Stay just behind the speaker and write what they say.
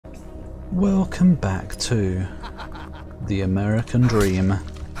Welcome back to the American Dream.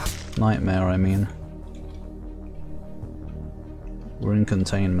 Nightmare, I mean. We're in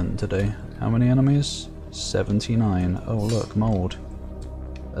containment today. How many enemies? 79. Oh look, mold.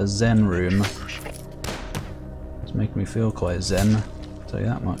 A zen room. It's making me feel quite zen, I'll tell you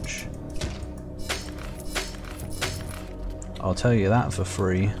that much. I'll tell you that for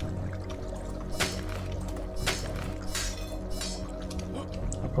free.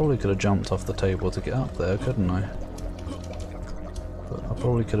 I probably could have jumped off the table to get up there, couldn't I? But I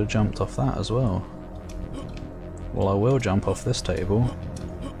probably could have jumped off that as well. Well, I will jump off this table.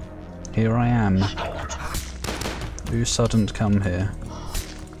 Here I am. Who sudden't come here?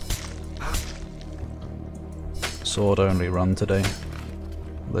 Sword only run today.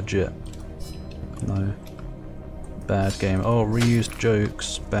 Legit. No. Bad game. Oh, reused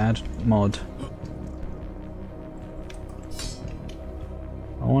jokes. Bad mod.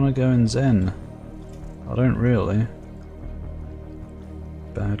 I want to go in Zen. I don't really.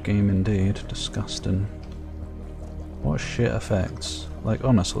 Bad game indeed. Disgusting. What shit effects. Like,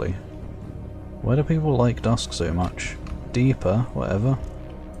 honestly. Why do people like Dusk so much? Deeper, whatever.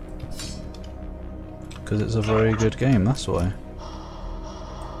 Because it's a very good game, that's why.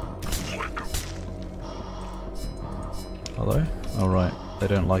 Hello? Oh right, they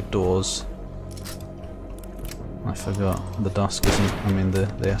don't like doors. I forgot. The Dusk isn't, I mean the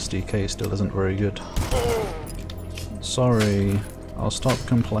SDK still isn't very good. Sorry, I'll stop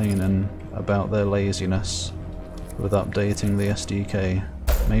complaining about their laziness with updating the SDK.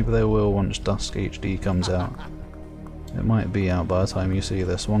 Maybe they will once Dusk HD comes out. It might be out by the time you see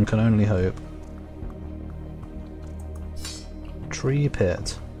this, one can only hope. Tree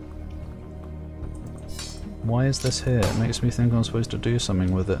pit. Why is this here? It makes me think I'm supposed to do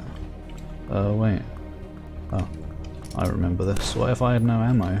something with it. Oh wait. Oh, I remember this. What if I had no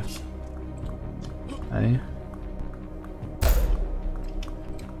ammo? Eh?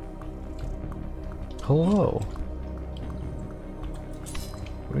 Hello?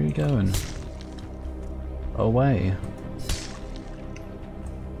 Where are you going? Away.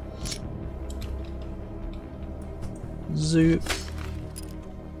 Zoop.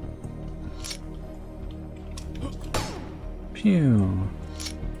 Pew.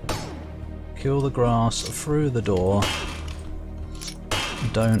 Kill the grass through the door.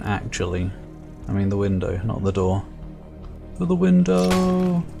 Don't actually. I mean the window, not the door. Through the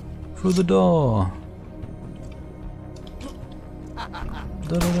window! Through the door!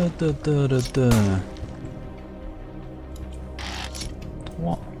 Da da da da da da.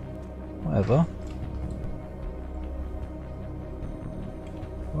 What? Whatever.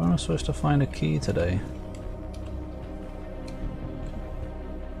 Where am I supposed to find a key today?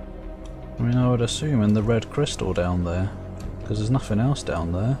 I mean, I would assume in the red crystal down there, because there's nothing else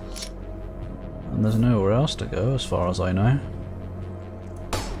down there. And there's nowhere else to go, as far as I know.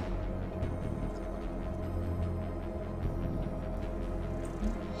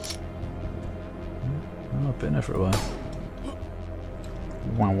 Oh, I've been everywhere.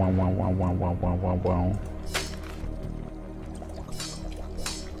 Wow, wow, wow, wow, wow, wow, wow, wow, wow.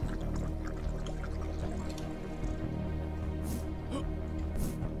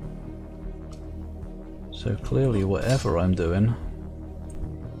 So clearly, whatever I'm doing...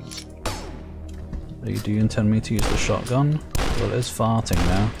 Do you intend me to use the shotgun? Well, it is farting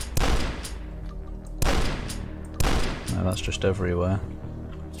now. No, that's just everywhere.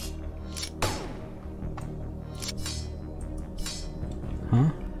 Huh?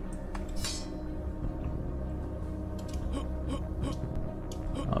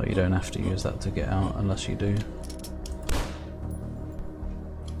 Oh, you don't have to use that to get out unless you do.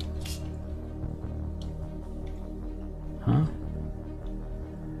 Huh?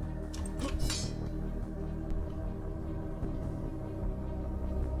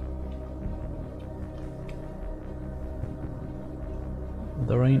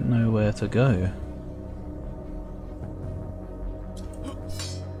 There ain't nowhere to go.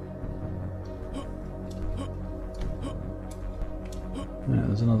 Yeah,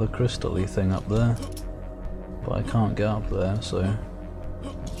 there's another crystal-y thing up there, but I can't get up there, so...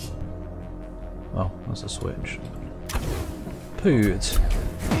 Oh, that's a switch. Poot!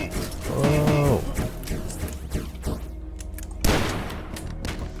 Oh!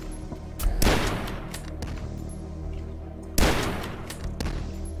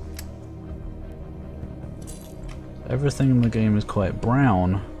 Everything in the game is quite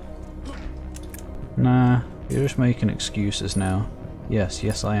brown. Nah, you're just making excuses now.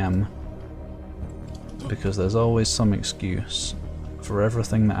 Yes, I am. Because there's always some excuse for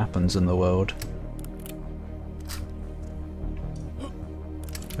everything that happens in the world.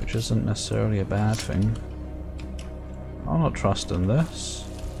 which isn't necessarily a bad thing. I'm not trusting this.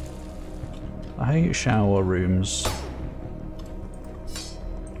 I hate shower rooms.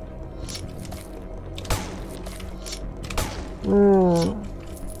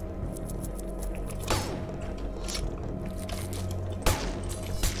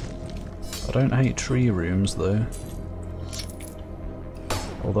 I don't hate tree rooms though.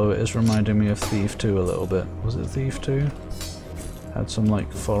 Although it is reminding me of Thief 2 a little bit. Was it Thief 2? Had some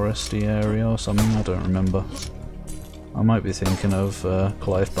like foresty area or something, I don't remember. I might be thinking of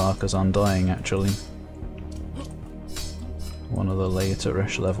Clive Barker's Undying actually. One of the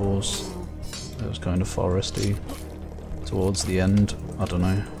later-ish levels. It was kind of foresty towards the end, I don't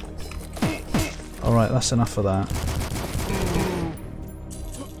know. Alright, that's enough of that.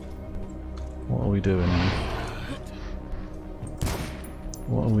 What are we doing here?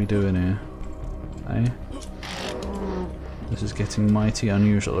 What are we doing here? Eh? This is getting mighty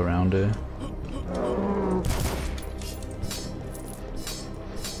unusual around here.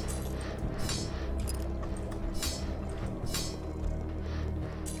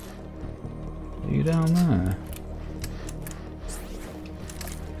 Are you down there?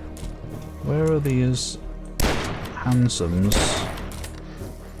 Where are these handsomes?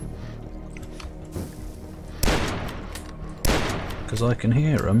 Because I can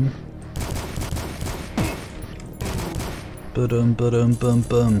hear them. Ba-dum ba-dum bum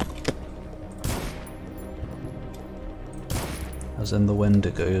bum. As in the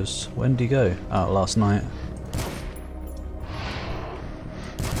Wendigos. Wendigo? Out last night.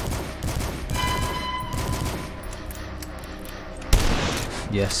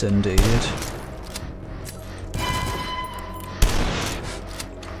 Yes, indeed.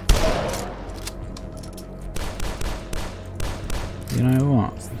 You know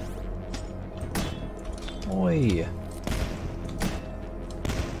what? Oi! Yeah.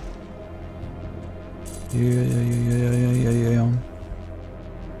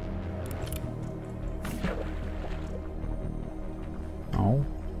 Oh.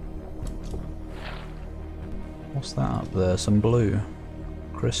 What's that up there? Some blue.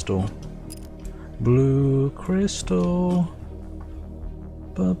 Crystal. Blue crystal.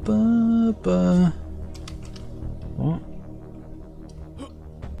 Ba ba ba. What?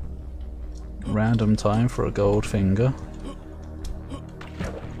 Random time for a gold finger.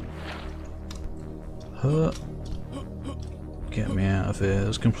 Huh. Get me out of here. It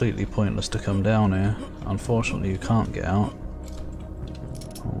was completely pointless to come down here. Unfortunately, you can't get out.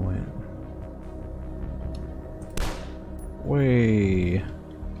 Oh, wait. Wait.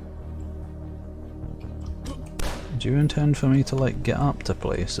 Do you intend for me to, like, get up to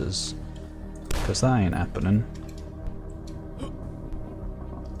places? Because that ain't happening.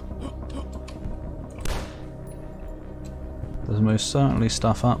 There's most certainly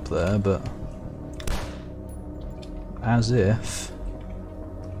stuff up there, but as if.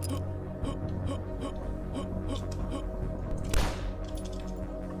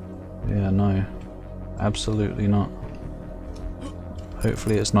 Yeah, no. Absolutely not.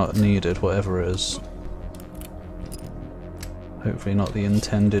 Hopefully it's not needed, whatever it is. Hopefully not the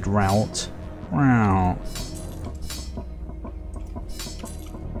intended route. Wow.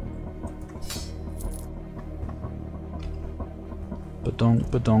 Badonk,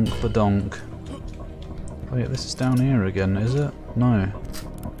 badonk, badonk. Wait, this is down here again, is it? No.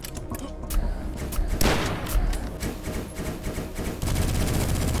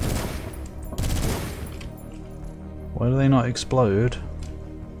 Why do they not explode?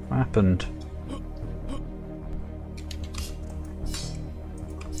 What happened?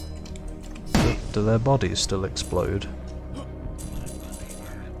 Do their bodies still explode?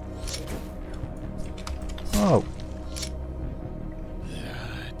 Oh!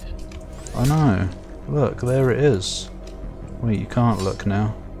 I know. Look, there it is. Wait, you can't look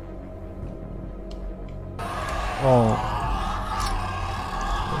now. Oh.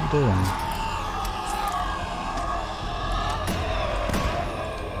 What are you doing?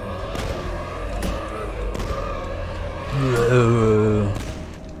 Whoa.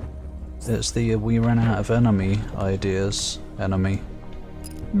 It's the we ran out of enemy ideas. Enemy.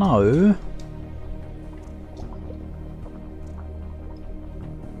 No.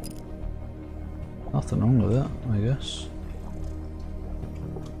 Nothing wrong with it, I guess.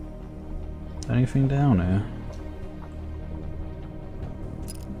 Anything down here?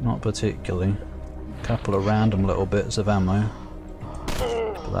 Not particularly. A couple of random little bits of ammo.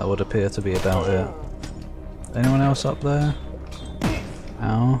 But that would appear to be about it. Anyone else up there?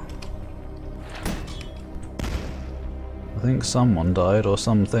 Ow. I think someone died or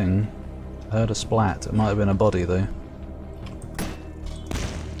something. I heard a splat. It might have been a body though.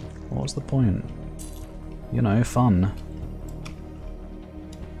 was the point? You know, fun.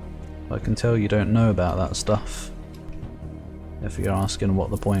 I can tell you don't know about that stuff. If you're asking what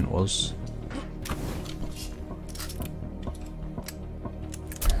the point was.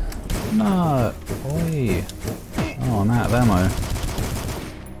 No! Oi! Oh, I'm out of ammo.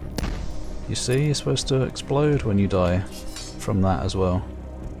 You see, you're supposed to explode when you die from that as well.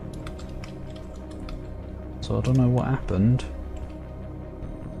 So I don't know what happened.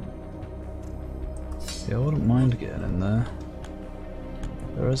 Yeah, I wouldn't mind getting in there.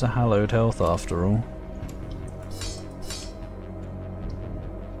 There is a hallowed health after all.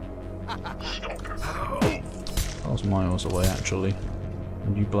 That was miles away actually,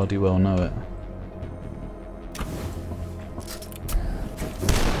 and you bloody well know it.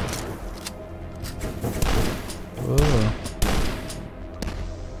 Whoa.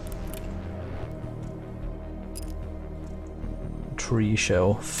 Tree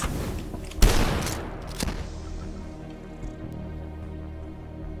shelf.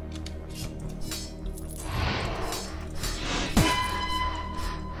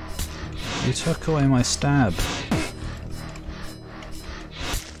 You took away my stab.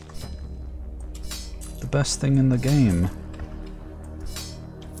 The best thing in the game.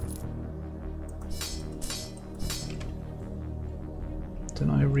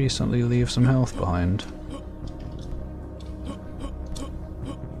 Didn't I recently leave some health behind?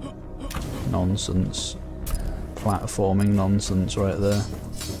 Nonsense. Platforming nonsense right there.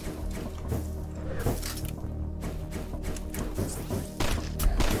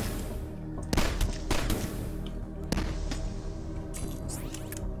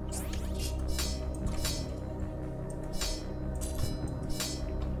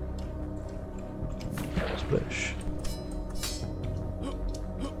 Splish.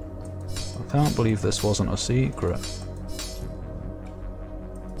 I can't believe this wasn't a secret.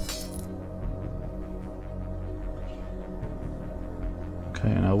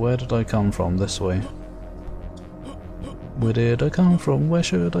 Okay, now where did I come from? This way. Where did I come from? Where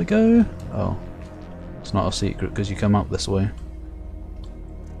should I go? Oh, it's not a secret because you come up this way.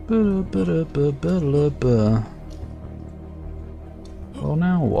 Well,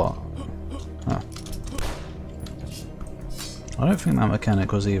 now what? Oh. I don't think that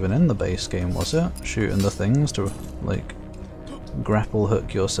mechanic was even in the base game, was it? Shooting the things to, like, grapple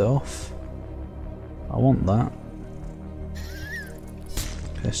hook yourself. I want that.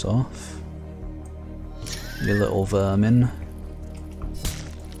 Piss off. You little vermin.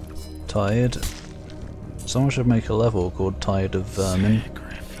 Tired. Someone should make a level called Tired of Vermin.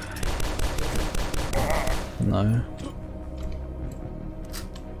 No.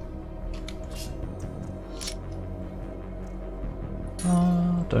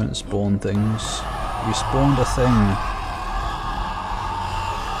 Ah, don't spawn things. You spawned a thing.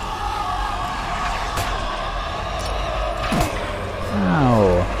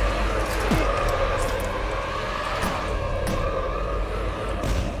 Ow.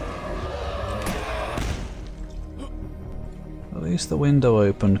 At least the window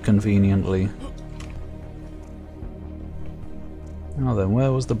opened conveniently. Now then,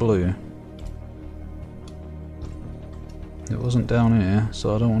 where was the blue? It wasn't down here,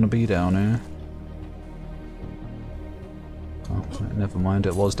 so I don't want to be down here. Oh, never mind,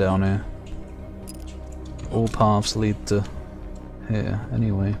 it was down here. All paths lead to here,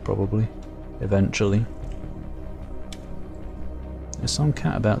 anyway, probably. Eventually. Is some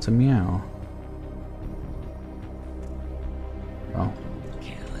cat about to meow? Oh.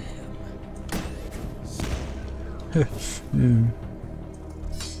 Kill him.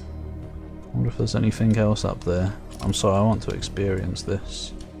 I wonder if there's anything else up there. I'm sorry, I want to experience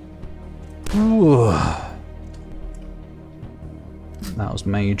this. Ooh. That was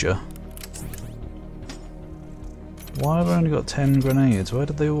major. Why have I only got 10 grenades? Where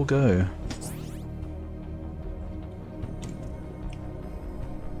did they all go?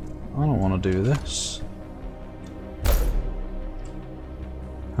 I don't want to do this.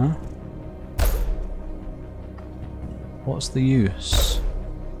 Huh? What's the use?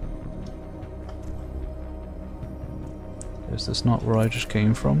 Is this not where I just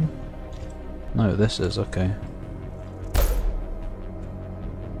came from? No, this is, okay.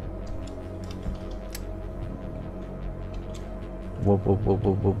 Whoop whoop whoop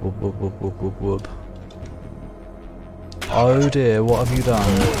whoop whoop whoop whoop whoop whoop whoop whoop. Oh dear, what have you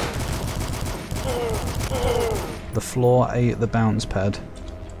done? The floor ate the bounce pad.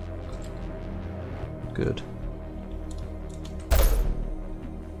 Good.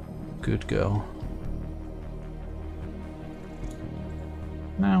 Good girl.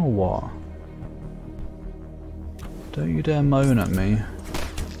 Now what? Don't you dare moan at me.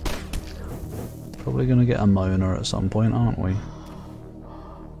 Probably gonna get a moaner at some point, aren't we?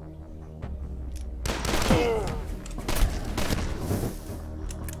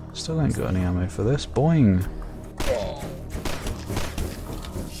 Still ain't got any ammo for this. Boing!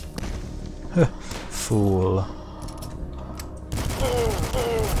 Fool.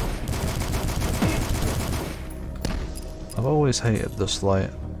 I've always hated the slight,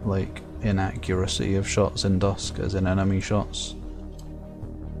 like, inaccuracy of shots in Dusk, as in enemy shots.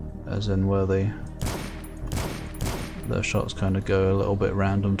 As in where their shots kind of go a little bit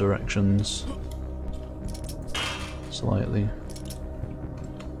random directions. Slightly.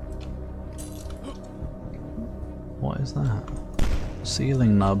 What is that?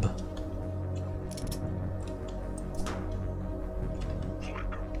 Ceiling nub.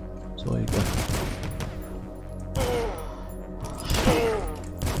 So you go.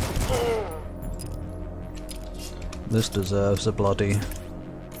 This deserves a bloody...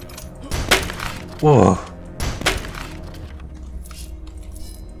 Whoa!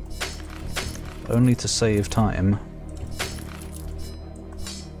 Only to save time.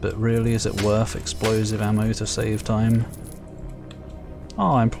 But really, is it worth explosive ammo to save time?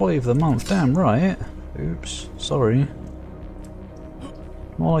 Oh, Employee of the Month, damn right! Oops, sorry.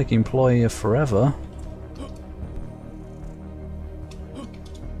 More like Employee of Forever.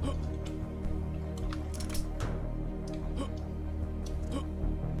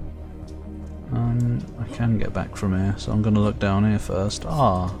 I can get back from here, so I'm gonna look down here first.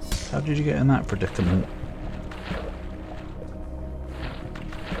 Ah, how did you get in that predicament?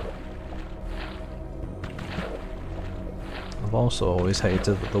 I've also always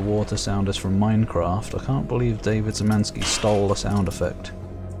hated that the water sound is from Minecraft. I can't believe David Zemansky stole the sound effect.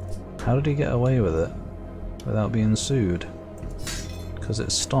 How did he get away with it without being sued? Because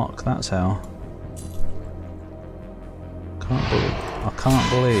it's stock, that's how. I can't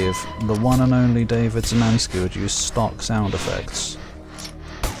believe the one and only David Zemansky would use stock sound effects.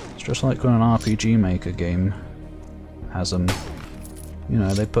 It's just like when an RPG Maker game has them. You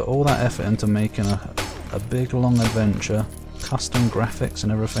know, they put all that effort into making a big long adventure, custom graphics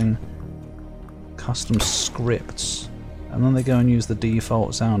and everything, custom scripts, and then they go and use the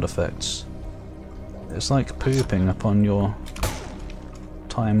default sound effects. It's like pooping upon your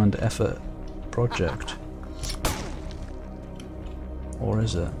time and effort project. Or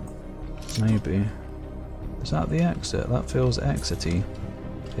is it? Maybe. Is that the exit? That feels exity.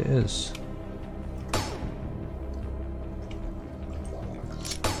 It is.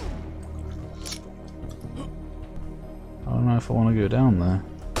 I don't know if I want to go down there.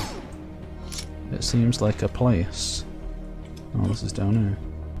 It seems like a place. Oh, this is down here.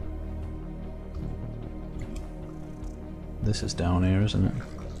 This is down here, isn't it?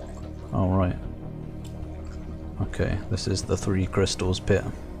 Oh, right. Okay, this is the 3 crystals pit.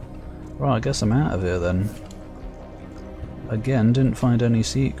 Right, I guess I'm out of here then. Again, didn't find any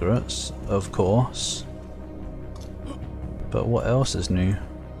secrets, of course. But what else is new?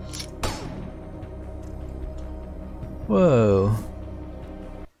 Whoa.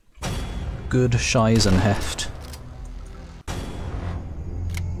 Good Scheisenheft.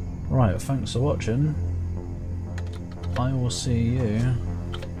 Right, thanks for watching. I will see you...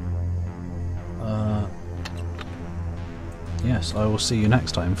 Yes, I will see you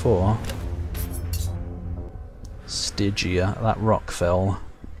next time for Stygia. That rock fell.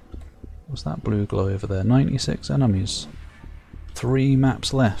 What's that blue glow over there? 96 enemies. 3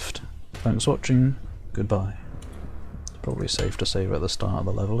 maps left. Thanks for watching. Goodbye. It's probably safe to save at the start of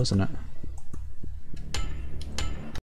the level, isn't it?